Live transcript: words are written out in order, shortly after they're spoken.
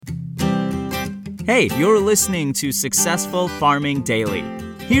Hey, you're listening to Successful Farming Daily.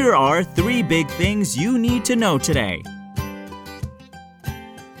 Here are 3 big things you need to know today.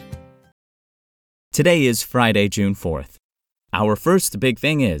 Today is Friday, June 4th. Our first big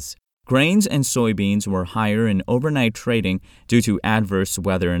thing is grains and soybeans were higher in overnight trading due to adverse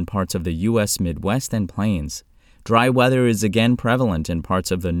weather in parts of the U.S. Midwest and Plains. Dry weather is again prevalent in parts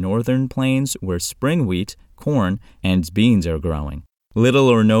of the northern plains where spring wheat, corn, and beans are growing. Little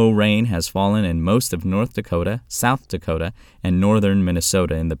or no rain has fallen in most of North Dakota, South Dakota, and northern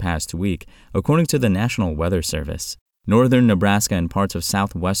Minnesota in the past week, according to the National Weather Service. Northern Nebraska and parts of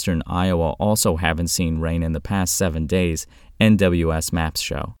southwestern Iowa also haven't seen rain in the past 7 days, NWS maps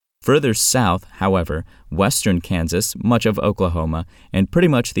show. Further south, however, western Kansas, much of Oklahoma, and pretty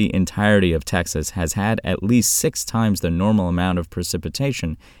much the entirety of Texas has had at least 6 times the normal amount of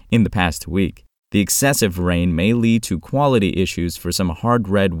precipitation in the past week. The excessive rain may lead to quality issues for some hard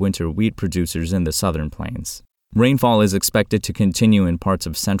red winter wheat producers in the southern plains. Rainfall is expected to continue in parts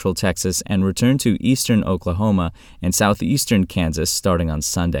of central Texas and return to eastern Oklahoma and southeastern Kansas starting on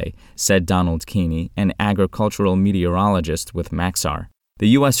Sunday, said Donald Keeney, an agricultural meteorologist with Maxar. The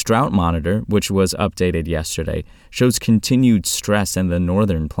U.S. Drought Monitor, which was updated yesterday, shows continued stress in the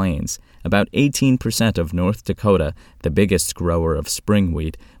northern plains. About 18% of North Dakota, the biggest grower of spring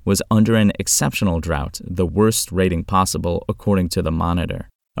wheat, was under an exceptional drought, the worst rating possible according to the monitor.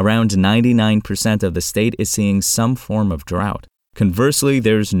 Around 99% of the state is seeing some form of drought. Conversely,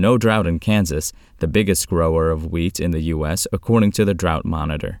 there's no drought in Kansas, the biggest grower of wheat in the U.S., according to the Drought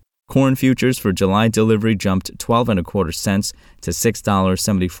Monitor. Corn futures for July delivery jumped 12.25 cents to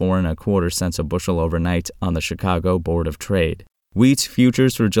 $6.74 a bushel overnight on the Chicago Board of Trade. Wheat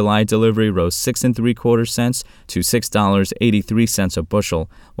futures for July delivery rose 6.75 cents to $6.83 a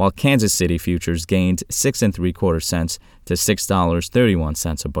bushel, while Kansas City futures gained 6.75 cents to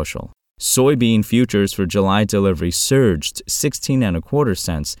 $6.31 a bushel. Soybean futures for July delivery surged 16.25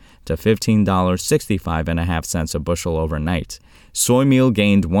 cents to $15.65 a bushel overnight. Soy meal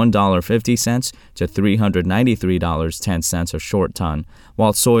gained $1.50 to $393.10 a short ton,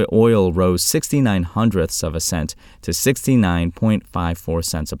 while soy oil rose 69/100ths of a cent to 69.54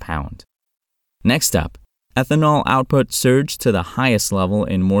 cents a pound. Next up, ethanol output surged to the highest level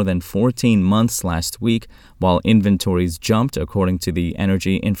in more than 14 months last week, while inventories jumped according to the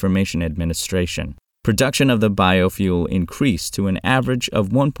Energy Information Administration. Production of the biofuel increased to an average of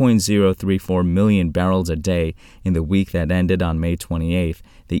 1.034 million barrels a day in the week that ended on May 28th,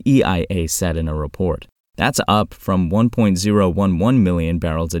 the EIA said in a report. That's up from 1.011 million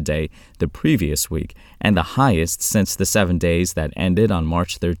barrels a day the previous week, and the highest since the 7 days that ended on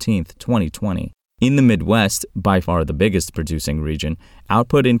March 13th, 2020. In the Midwest, by far the biggest producing region,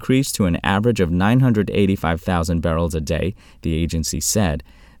 output increased to an average of 985,000 barrels a day, the agency said.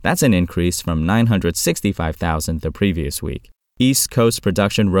 That's an increase from 965,000 the previous week. East Coast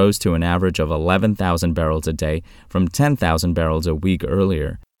production rose to an average of 11,000 barrels a day from 10,000 barrels a week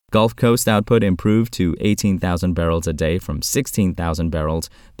earlier. Gulf Coast output improved to 18,000 barrels a day from 16,000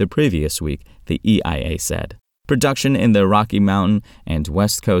 barrels the previous week, the EIA said. Production in the Rocky Mountain and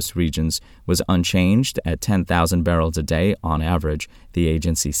West Coast regions was unchanged at 10,000 barrels a day on average, the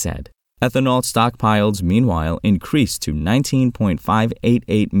agency said. Ethanol stockpiles, meanwhile, increased to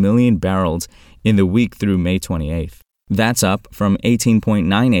 19.588 million barrels in the week through May 28th. That's up from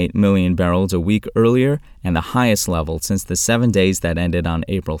 18.98 million barrels a week earlier and the highest level since the 7 days that ended on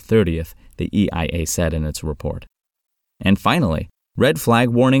April 30th, the EIA said in its report. And finally, red flag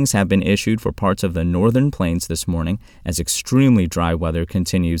warnings have been issued for parts of the northern plains this morning as extremely dry weather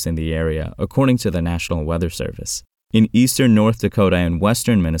continues in the area, according to the National Weather Service. In eastern North Dakota and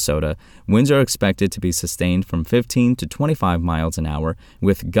western Minnesota, winds are expected to be sustained from 15 to 25 miles an hour,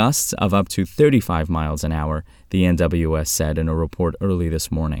 with gusts of up to 35 miles an hour, the NWS said in a report early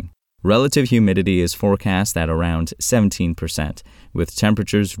this morning. Relative humidity is forecast at around 17%, with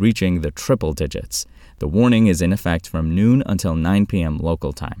temperatures reaching the triple digits. The warning is in effect from noon until 9 p.m.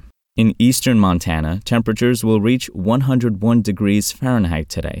 local time. In eastern Montana, temperatures will reach 101 degrees Fahrenheit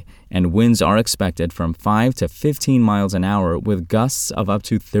today, and winds are expected from 5 to 15 miles an hour with gusts of up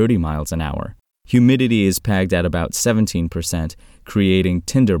to 30 miles an hour. Humidity is pegged at about 17%, creating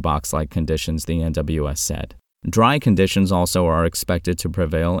tinderbox-like conditions, the NWS said. Dry conditions also are expected to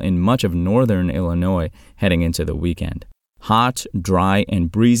prevail in much of northern Illinois heading into the weekend. Hot, dry,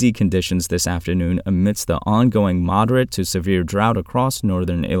 and breezy conditions this afternoon amidst the ongoing moderate to severe drought across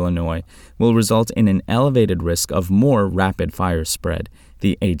northern Illinois will result in an elevated risk of more rapid fire spread,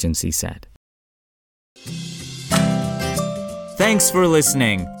 the agency said. Thanks for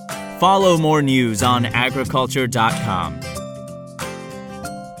listening. Follow more news on agriculture.com.